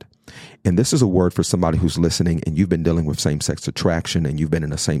heart. And this is a word for somebody who's listening and you've been dealing with same-sex attraction and you've been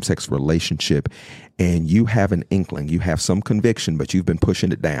in a same-sex relationship and you have an inkling, you have some conviction, but you've been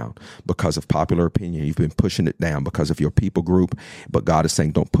pushing it down because of popular opinion. You've been pushing it down because of your people group, but God is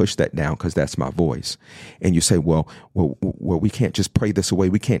saying, don't push that down because that's my voice. And you say, well, we can't just pray this away.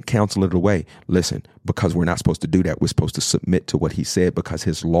 We can't counsel it away. Listen, because we're not supposed to do that. We're supposed to submit to what he said because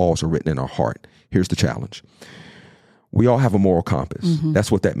his laws are written in our heart. Here's the challenge. We all have a moral compass.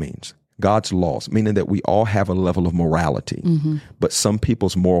 That's what that means. God's laws, meaning that we all have a level of morality, but some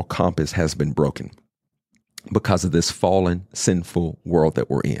people's moral compass has been broken because of this fallen, sinful world that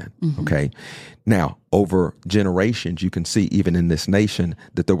we're in. Okay. Now, over generations, you can see even in this nation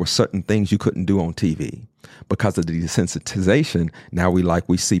that there were certain things you couldn't do on TV because of the desensitization. Now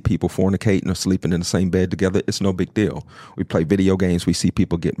we see people fornicating or sleeping in the same bed together. It's no big deal. We play video games. We see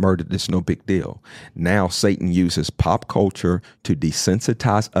people get murdered. It's no big deal. Now Satan uses pop culture to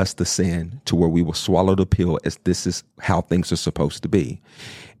desensitize us to sin to where we will swallow the pill as this is how things are supposed to be.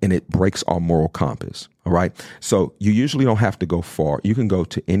 And it breaks our moral compass. All right. So you usually don't have to go far. You can go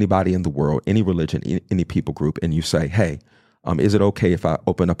to anybody in the world, any religion, any people group, and you say, hey, is it okay if I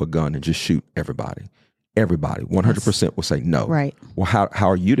open up a gun and just shoot everybody? Everybody, 100% will say no. Right. Well, how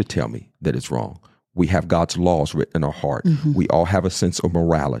are you to tell me that it's wrong? We have God's laws written in our heart. We all have a sense of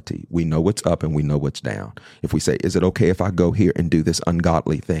morality. We know what's up and we know what's down. If we say, is it okay if I go here and do this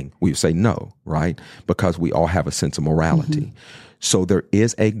ungodly thing? We say no, right? Because we all have a sense of morality. So there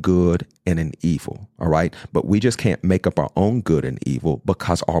is a good and an evil, all right? But we just can't make up our own good and evil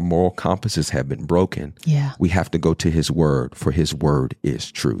because our moral compasses have been broken. Yeah. We have to go to his word, for his word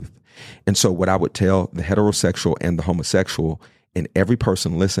is truth. And so what I would tell the heterosexual and the homosexual and every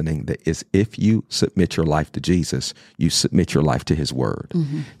person listening that is, if you submit your life to Jesus, you submit your life to his word.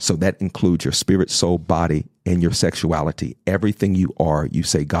 So that includes your spirit, soul, body, and your sexuality. Everything you are, you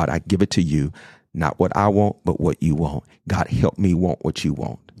say, God, I give it to you. Not what I want, but what you want. God, help me want what you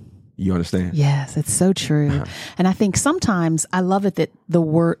want. You understand? Yes, it's so true. And I think sometimes I love it that the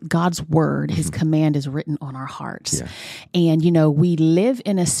word, God's word, his command is written on our hearts. And, you know, we live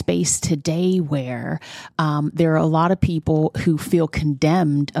in a space today where there are a lot of people who feel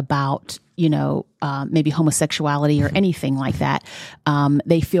condemned about maybe homosexuality or anything like that.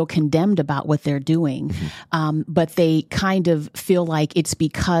 They feel condemned about what they're doing. But they kind of feel like it's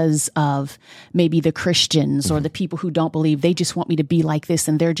because of maybe the Christians or the people who don't believe. They just want me to be like this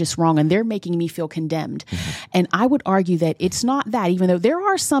and they're just wrong and they're making me feel condemned. And I would argue that it's not that, even though there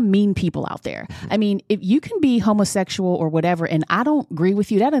are some mean people out there. I mean, if you can be homosexual or whatever, and I don't agree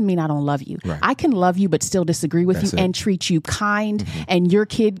with you, that doesn't mean I don't love you. Right. I can love you, but still disagree with you and treat you kind, and your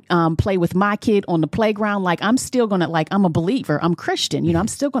kid play with my kid on the playground. Like, I'm still going to, I'm a believer. I'm Christian. I'm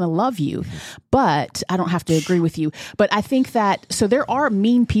still going to love you, but I don't have to agree with you. But I think that, so there are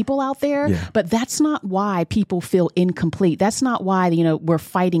mean people out there, but that's not why people feel incomplete. That's not why, we're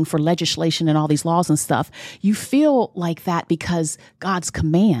fighting for legislation and all these laws and stuff. You feel like that because God's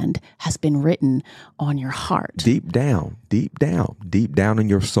command has been written on your heart. Deep down in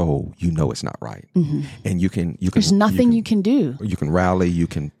your soul, it's not right. And you can, there's nothing you can do. You can rally, you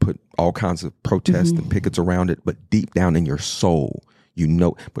can put all kinds of protests and pickets around it, but deep down in your soul,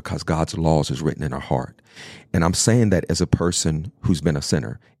 because God's laws is written in our heart. And I'm saying that as a person who's been a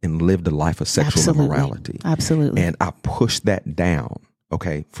sinner and lived a life of sexual immorality. Absolutely. And I pushed that down,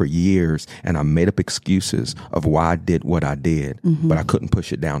 for years. And I made up excuses of why I did what I did, but I couldn't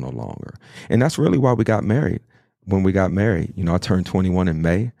push it down no longer. And that's really why we got married. When we got married, I turned 21 in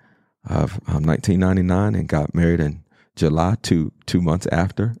May of 1999 and got married in July, 2 months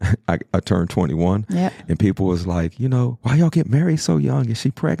after I turned 21. Yep. And people was like, why y'all get married so young? Is she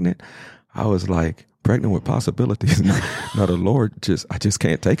pregnant? I was like, pregnant with possibilities. No, the Lord I just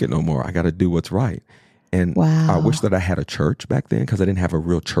can't take it no more. I got to do what's right. And I wish that I had a church back then, because I didn't have a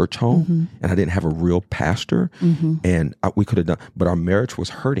real church home and I didn't have a real pastor. And we could have done, but our marriage was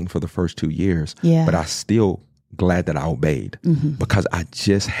hurting for the first 2 years. Yeah. But I still glad that I obeyed because I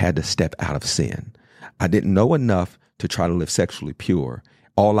just had to step out of sin. I didn't know enough to try to live sexually pure.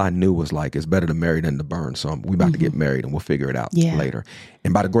 All I knew was it's better to marry than to burn. So we about to get married and we'll figure it out later.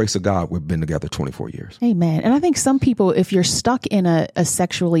 And by the grace of God, we've been together 24 years. Amen. And I think some people, if you're stuck in a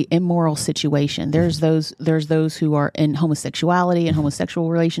sexually immoral situation, there's those who are in homosexuality and homosexual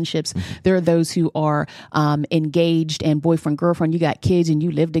relationships. There are those who are engaged and boyfriend, girlfriend, you got kids and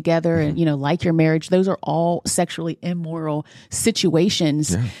you live together and, like your marriage. Those are all sexually immoral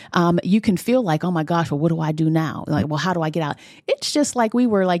situations. Yeah. You can feel like, oh my gosh, well, what do I do now? Well, how do I get out? It's just like we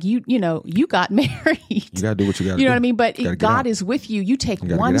were you got married. You got to do what you got to do. You know what I mean? But God is with you. You take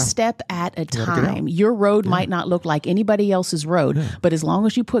one step at a time. Your road might not look like anybody else's road, but as long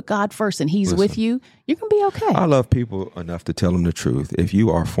as you put God first and He's with you, you're going to be okay. I love people enough to tell them the truth. If you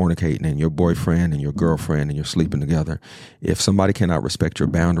are fornicating and your boyfriend and your girlfriend and you're sleeping together, if somebody cannot respect your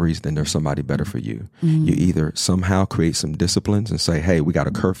boundaries, then there's somebody better for you. You either somehow create some disciplines and say, hey, we got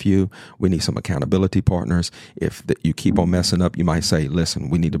a curfew. We need some accountability partners. If you keep on messing up, you might say, listen,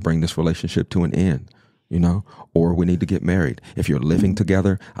 we need to bring this relationship to an end. Or we need to get married. If you're living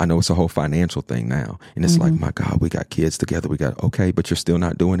together, I know it's a whole financial thing now. And it's like, my God, we got kids together. Okay, but you're still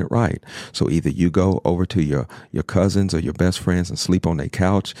not doing it right. So either you go over to your cousins or your best friends and sleep on their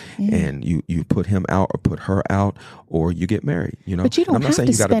couch and you put him out or put her out, or you get married, But you don't have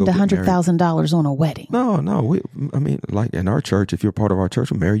to spend $100,000 on a wedding. No. Like in our church, if you're part of our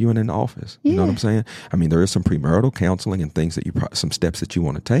church, we'll marry you in the office. You know what I'm saying? I mean, there is some premarital counseling and things that some steps that you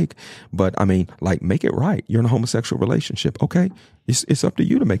want to take. But I mean, make it right. You're in a homosexual relationship. Okay. It's up to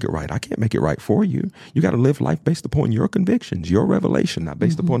you to make it right. I can't make it right for you. You got to live life based upon your convictions, your revelation, not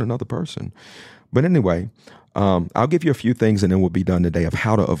based upon another person. But anyway, I'll give you a few things and then we'll be done today of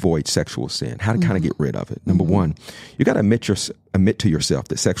how to avoid sexual sin, how to kind of get rid of it. Number one, you got to admit to yourself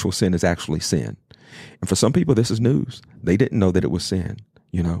that sexual sin is actually sin. And for some people, this is news. They didn't know that it was sin.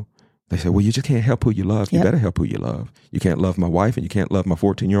 They say, well, you just can't help who you love. You better help who you love. You can't love my wife and you can't love my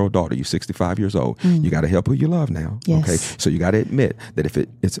 14-year-old daughter. You're 65 years old. You got to help who you love now. Yes. Okay. So you got to admit that if it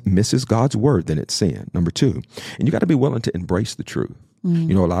misses God's word, then it's sin. Number two, and you got to be willing to embrace the truth. A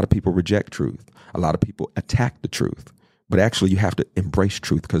lot of people reject truth. A lot of people attack the truth. But actually, you have to embrace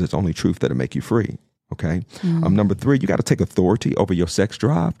truth because it's only truth that'll make you free. Okay. Number three, you got to take authority over your sex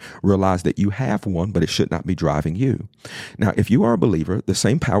drive. Realize that you have one, but it should not be driving you. Now, if you are a believer, the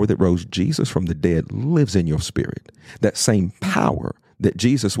same power that rose Jesus from the dead lives in your spirit. That same power that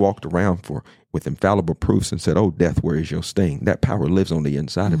Jesus walked around with infallible proofs and said, oh, death, where is your sting? That power lives on the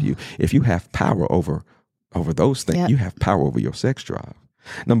inside of you. If you have power over those things, you have power over your sex drive.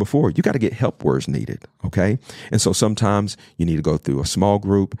 Number four, you got to get help where it's needed, okay? And so sometimes you need to go through a small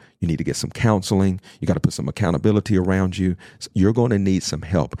group. You need to get some counseling. You got to put some accountability around you. You're going to need some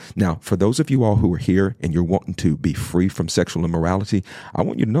help. Now, for those of you all who are here and you're wanting to be free from sexual immorality, I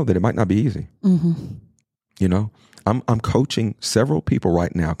want you to know that it might not be easy. You know, I'm coaching several people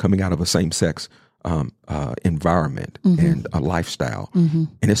right now coming out of a same-sex environment and a lifestyle, and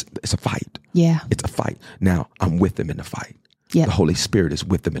it's a fight. Yeah, it's a fight. Now I'm with them in the fight. Yeah. The Holy Spirit is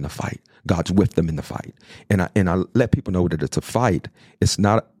with them in the fight. God's with them in the fight. And I let people know that it's a fight. It's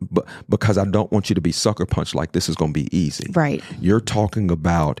not because I don't want you to be sucker punched like this is going to be easy. Right. You're talking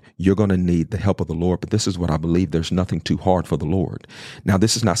about you're going to need the help of the Lord, but this is what I believe. There's nothing too hard for the Lord. Now,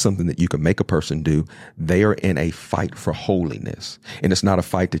 this is not something that you can make a person do. They are in a fight for holiness. And it's not a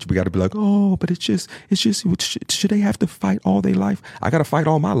fight that we got to be like, oh, but it's just, should they have to fight all their life? I got to fight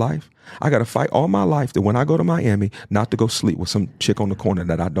all my life. I got to fight all my life that when I go to Miami, not to go sleep with some chick on the corner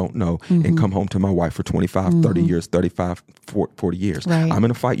that I don't know and come home to my wife for 25, 30 years, 35, 40 years. Right. I'm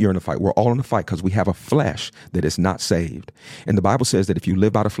in a fight. You're in a fight. We're all in a fight because we have a flesh that is not saved. And the Bible says that if you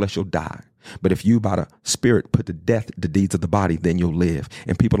live by the flesh, you'll die. But if you by the Spirit put to death the deeds of the body, then you'll live.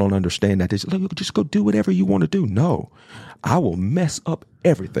 And people don't understand that. They say, look, just go do whatever you want to do. No, I will mess up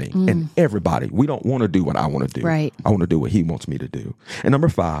everything and everybody. We don't want to do what I want to do. Right. I want to do what he wants me to do. And number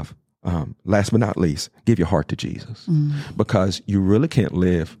 5, last but not least, give your heart to Jesus, because you really can't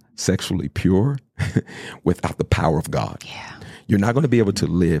live sexually pure without the power of God. Yeah. You're not going to be able to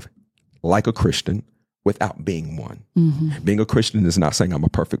live like a Christian without being one. Being a Christian is not saying I'm a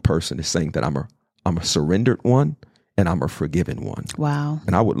perfect person. It's saying that I'm a surrendered one and I'm a forgiven one. Wow.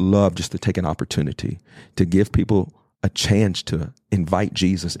 And I would love just to take an opportunity to give people a chance to invite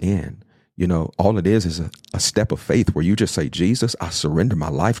Jesus in. You know, all it is a step of faith where you just say, Jesus, I surrender my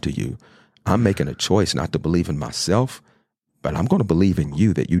life to you. I'm making a choice not to believe in myself, but I'm going to believe in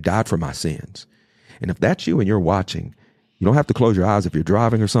you, that you died for my sins. And if that's you and you're watching, you don't have to close your eyes if you're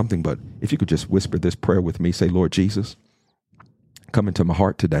driving or something, but if you could just whisper this prayer with me, say, Lord Jesus, come into my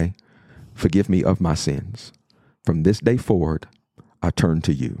heart today. Forgive me of my sins. From this day forward, I turn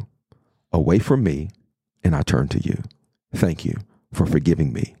to you. Away from me, and I turn to you. Thank you for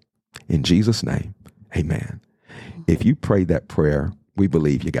forgiving me. In Jesus' name, amen. If you prayed that prayer, we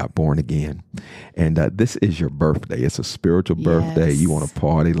believe you got born again. And this is your birthday. It's a spiritual birthday. Yes. You want to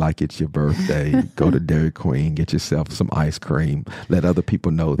party like it's your birthday. Go to Dairy Queen, get yourself some ice cream. Let other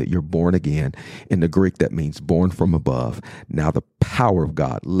people know that you're born again. In the Greek, that means born from above. Now the power of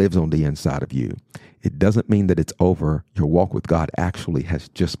God lives on the inside of you. It doesn't mean that it's over. Your walk with God actually has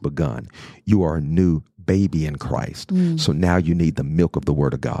just begun. You are a new baby in Christ. So now you need the milk of the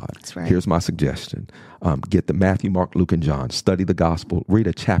Word of God. That's right. Here's my suggestion. Get the Matthew, Mark, Luke, and John. Study the gospel. Read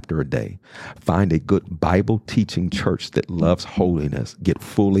a chapter a day. Find a good Bible teaching church that loves holiness. Get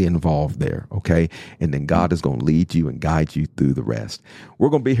fully involved there, okay? And then God is going to lead you and guide you through the rest. We're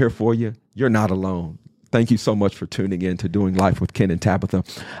going to be here for you. You're not alone. Thank you so much for tuning in to Doing Life with Ken and Tabatha.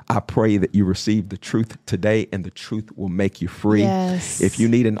 I pray that you receive the truth today and the truth will make you free. Yes. If you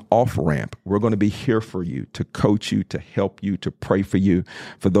need an off-ramp, we're going to be here for you, to coach you, to help you, to pray for you.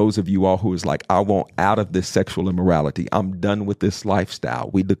 For those of you all who is like, I want out of this sexual immorality. I'm done with this lifestyle.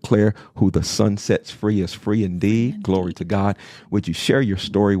 We declare who the Son sets free is free indeed. Glory to God. Would you share your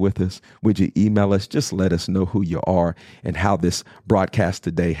story with us? Would you email us? Just let us know who you are and how this broadcast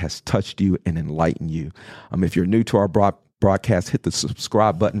today has touched you and enlightened you. If you're new to our broadcast, hit the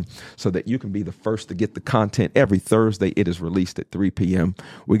subscribe button so that you can be the first to get the content. Every Thursday, it is released at 3 p.m.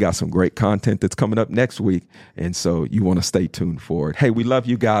 We got some great content that's coming up next week, and so you want to stay tuned for it. Hey, we love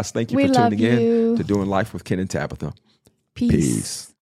you guys. Thank you for tuning in to Doing Life with Ken and Tabatha. Peace.